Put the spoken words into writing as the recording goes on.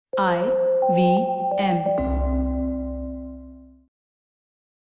IVM.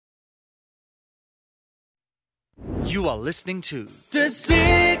 You are listening to The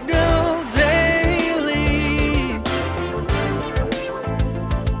Signal Daily.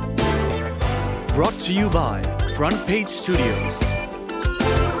 Brought to you by Front Page Studios.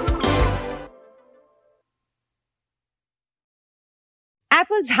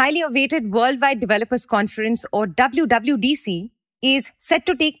 Apple's highly awaited Worldwide Developers Conference, or WWDC, is set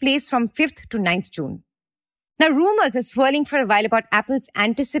to take place from 5th to 9th June. Now, rumors are swirling for a while about Apple's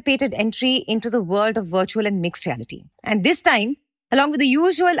anticipated entry into the world of virtual and mixed reality. And this time, along with the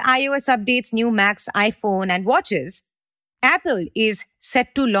usual iOS updates, new Macs, iPhone, and watches, Apple is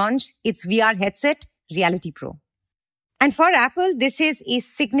set to launch its VR headset, Reality Pro. And for Apple, this is a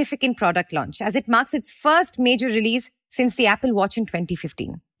significant product launch as it marks its first major release since the Apple Watch in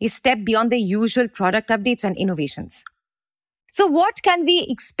 2015, a step beyond the usual product updates and innovations. So what can we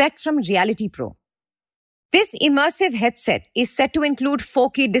expect from Reality Pro? This immersive headset is set to include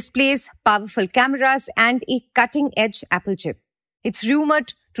 4K displays, powerful cameras, and a cutting-edge Apple chip. It's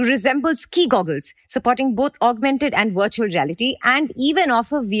rumored to resemble ski goggles, supporting both augmented and virtual reality, and even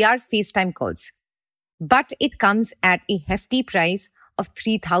offer VR FaceTime calls. But it comes at a hefty price of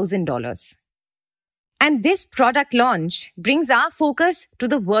 $3,000. And this product launch brings our focus to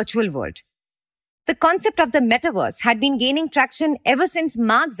the virtual world. The concept of the metaverse had been gaining traction ever since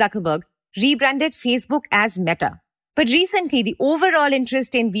Mark Zuckerberg rebranded Facebook as Meta. But recently, the overall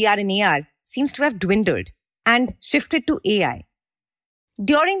interest in VR and AR seems to have dwindled and shifted to AI.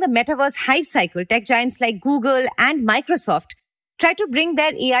 During the metaverse hype cycle, tech giants like Google and Microsoft tried to bring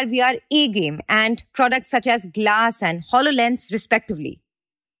their AR/VR A-game and products such as Glass and HoloLens, respectively.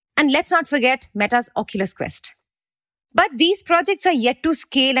 And let's not forget Meta's Oculus Quest. But these projects are yet to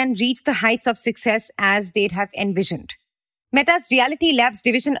scale and reach the heights of success as they'd have envisioned. Meta's Reality Labs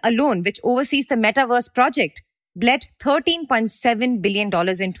division alone, which oversees the Metaverse project, bled $13.7 billion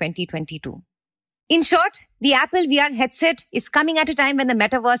in 2022. In short, the Apple VR headset is coming at a time when the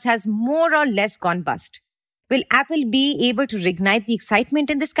Metaverse has more or less gone bust. Will Apple be able to reignite the excitement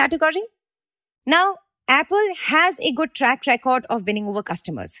in this category? Now, Apple has a good track record of winning over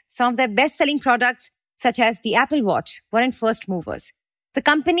customers. Some of their best-selling products, such as the Apple Watch, weren't first movers. The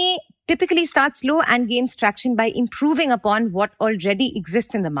company typically starts slow and gains traction by improving upon what already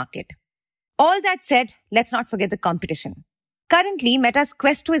exists in the market. All that said, let's not forget the competition. Currently, Meta's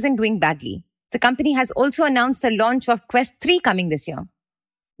Quest 2 isn't doing badly. The company has also announced the launch of Quest 3 coming this year.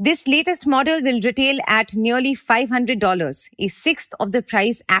 This latest model will retail at nearly $500, a sixth of the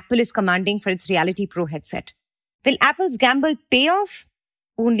price Apple is commanding for its Reality Pro headset. Will Apple's gamble pay off?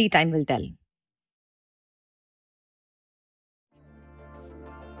 Only time will tell.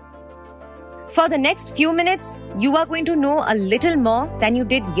 For the next few minutes, you are going to know a little more than you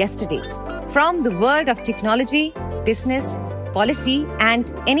did yesterday from the world of technology, business, policy,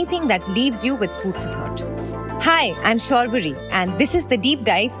 and anything that leaves you with food for thought. Hi, I'm Shorburi, and this is the Deep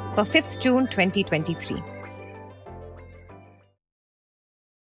Dive for 5th June 2023.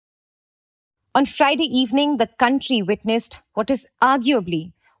 On Friday evening, the country witnessed what is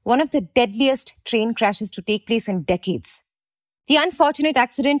arguably one of the deadliest train crashes to take place in decades. The unfortunate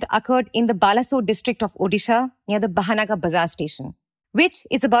accident occurred in the Balasore district of Odisha near the Bahanaga Bazaar station, which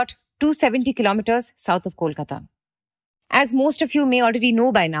is about 270 kilometers south of Kolkata. As most of you may already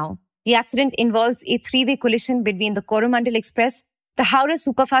know by now, the accident involves a three-way collision between the Coromandel Express, the Howrah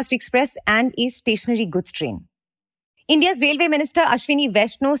Superfast Express, and a stationary goods train. India's Railway Minister Ashwini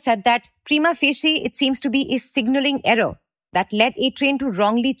Vaishnaw said that prima facie it seems to be a signalling error that led a train to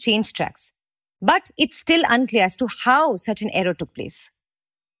wrongly change tracks. But it's still unclear as to how such an error took place.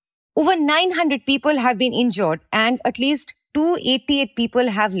 Over 900 people have been injured and at least 288 people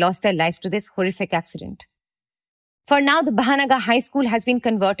have lost their lives to this horrific accident. For now, the Bahanaga High School has been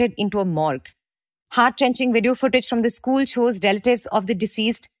converted into a morgue. Heart-wrenching video footage from the school shows relatives of the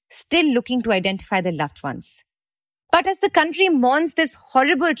deceased still looking to identify their loved ones. But as the country mourns this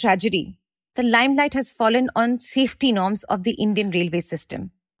horrible tragedy, the limelight has fallen on safety norms of the Indian railway system,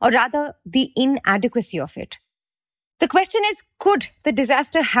 or rather, the inadequacy of it. The question is, could the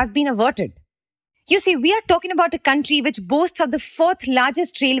disaster have been averted? You see, we are talking about a country which boasts of the fourth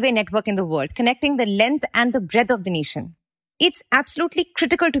largest railway network in the world, connecting the length and the breadth of the nation. It's absolutely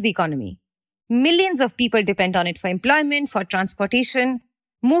critical to the economy. Millions of people depend on it for employment, for transportation,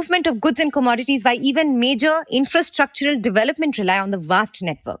 movement of goods and commodities, while even major infrastructural development rely on the vast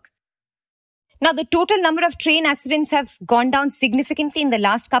network. Now, the total number of train accidents have gone down significantly in the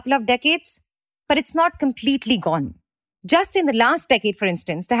last couple of decades, but it's not completely gone. Just in the last decade, for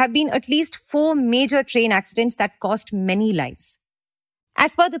instance, there have been at least 4 major train accidents that cost many lives.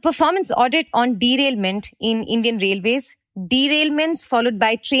 As per the performance audit on derailment in Indian Railways, derailments followed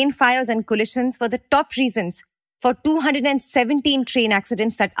by train fires and collisions were the top reasons for 217 train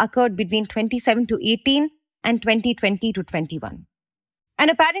accidents that occurred between 2017 to 18 and 2020 to 21.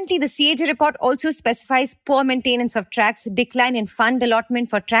 And apparently, the CAG report also specifies poor maintenance of tracks, decline in fund allotment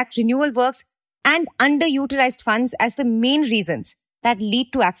for track renewal works, and underutilized funds as the main reasons that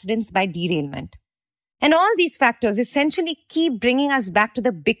lead to accidents by derailment. And all these factors essentially keep bringing us back to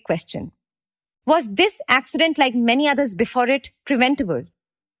the big question. Was this accident, like many others before it, preventable?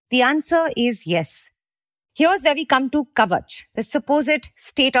 The answer is yes. Here's where we come to Kavach, the supposed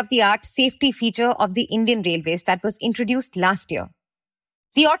state-of-the-art safety feature of the Indian Railways that was introduced last year.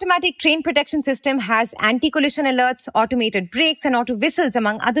 The automatic train protection system has anti-collision alerts, automated brakes, and auto whistles,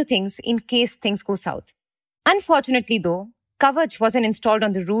 among other things, in case things go south. Unfortunately, though, Kavach wasn't installed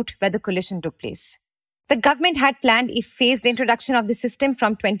on the route where the collision took place. The government had planned a phased introduction of the system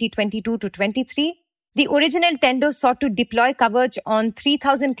from 2022 to 23. The original tender sought to deploy Kavach on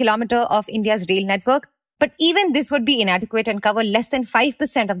 3,000 kilometers of India's rail network, but even this would be inadequate and cover less than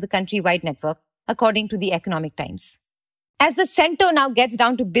 5% of the countrywide network, according to the Economic Times. As the centre now gets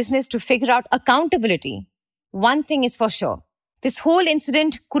down to business to figure out accountability, one thing is for sure. This whole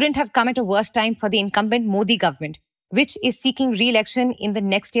incident couldn't have come at a worse time for the incumbent Modi government, which is seeking re-election in the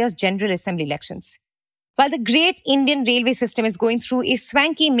next year's General Assembly elections. While the great Indian railway system is going through a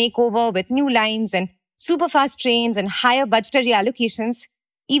swanky makeover with new lines and super-fast trains and higher budgetary allocations,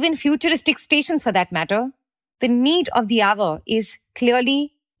 even futuristic stations for that matter, the need of the hour is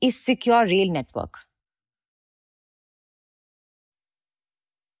clearly a secure rail network.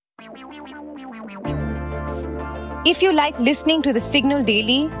 If you like listening to The Signal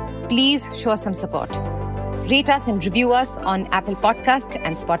daily, please show some support. Rate us and review us on Apple Podcasts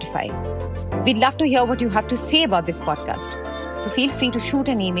and Spotify. We'd love to hear what you have to say about this podcast. So feel free to shoot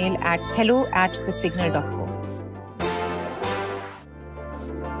an email at hello@thesignal.co.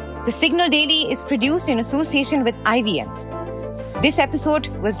 The Signal Daily is produced in association with IVM. This episode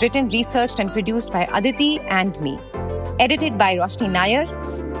was written, researched and produced by Aditi and me. Edited by Roshni Nair.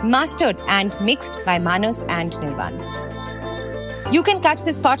 Mastered and mixed by Manas and Nirvan. You can catch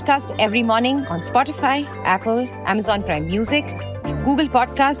this podcast every morning on Spotify, Apple, Amazon Prime Music, Google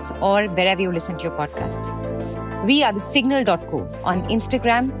Podcasts, or wherever you listen to your podcasts. We are thesignal.co on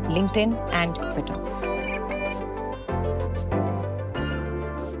Instagram, LinkedIn, and Twitter.